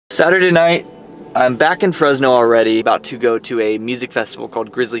Saturday night, I'm back in Fresno already, about to go to a music festival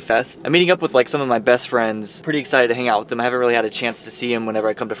called Grizzly Fest. I'm meeting up with like some of my best friends. Pretty excited to hang out with them. I haven't really had a chance to see them whenever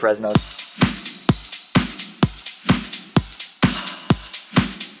I come to Fresno.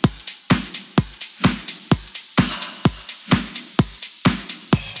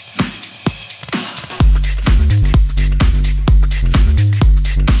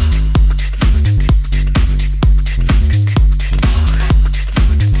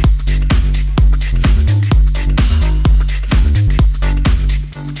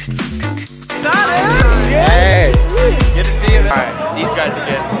 These guys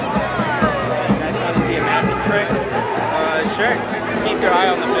again. Guys want to see a magic trick? Sure. Keep your eye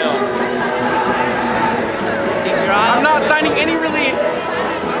on the bill. Keep your eye. I'm not signing any release.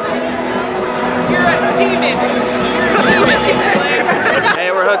 You're a demon.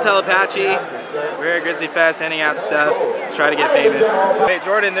 Hey, we're Hotel Apache. We're here at Grizzly Fest, handing out stuff, try to get famous. Hey,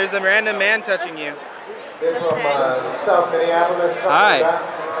 Jordan, there's a random man touching you. Hi.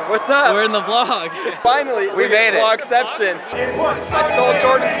 What's up? We're in the vlog. Finally, we made it. Vlogception. I stole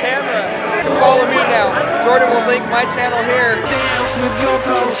Jordan's camera. You can follow me now. Jordan will link my channel here. Dance with your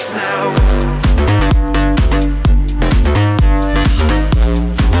ghost now.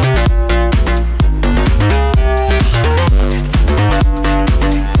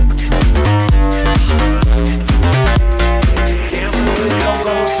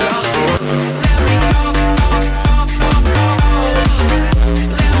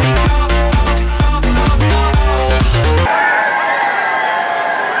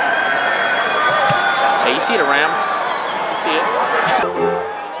 Hey, you see the ram? You see it?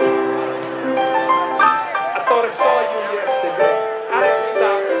 I thought I saw you yesterday. I didn't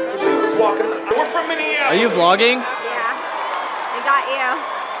stop because you was walking. We're from Minneapolis. Are you vlogging? Yeah, I got you.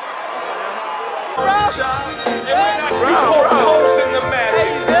 We poke holes in the mat.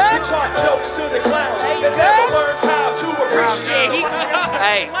 We taught jokes to the clowns. They never learned how to appreciate.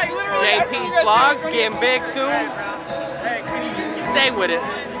 Hey, JP's vlogs getting big soon. Stay with it.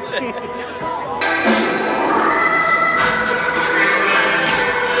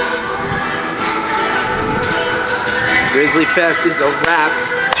 Grizzly Fest is a wrap.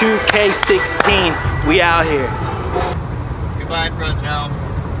 2K16. We out here. Goodbye, Fresno.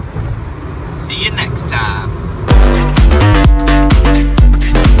 See you next time.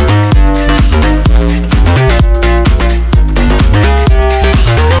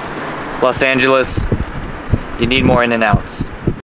 Los Angeles, you need more in and outs.